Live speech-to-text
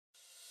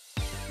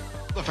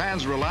The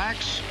fans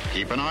relax,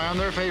 keep an eye on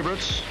their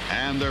favorites,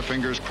 and their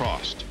fingers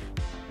crossed.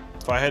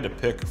 If I had to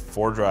pick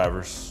 4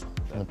 drivers.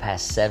 In the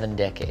past 7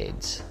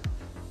 decades.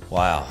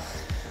 Wow.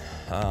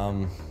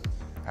 I'm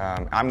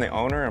the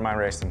owner, or am I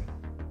racing?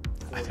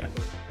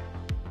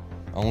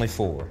 Only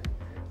 4.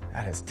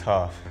 That is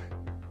tough.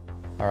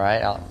 All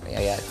right,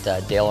 I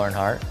got Dale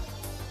Earnhardt.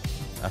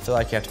 I feel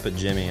like you have to put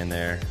Jimmy in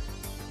there.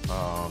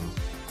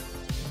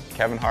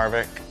 Kevin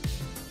Harvick.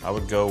 I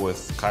would go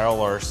with Kyle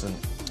Larson.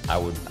 I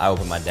would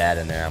put my dad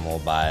in there. I'm a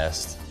little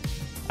biased.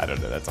 I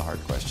don't know, that's a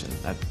hard question.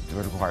 That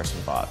would require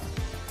some thought.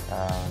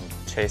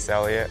 Chase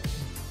Elliott.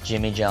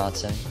 Jimmy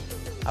Johnson.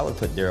 I would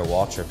put Darrell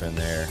Waltrip in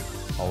there.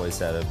 Always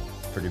had a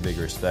pretty big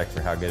respect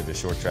for how good of a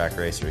short track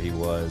racer he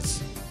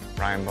was.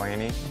 Ryan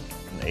Blaney.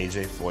 And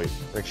AJ Foyt.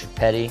 Richard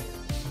Petty.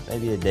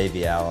 Maybe a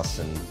Davey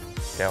Allison.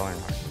 Dale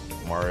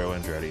Earnhardt. Mario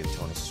Andretti and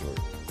Tony Stewart.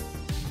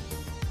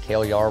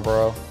 Cale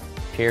Yarborough.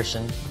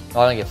 Pearson.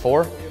 Oh, I only get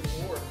 4?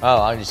 Oh,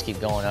 I'll just keep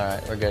going. All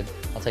right, we're good.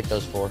 I'll take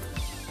those 4.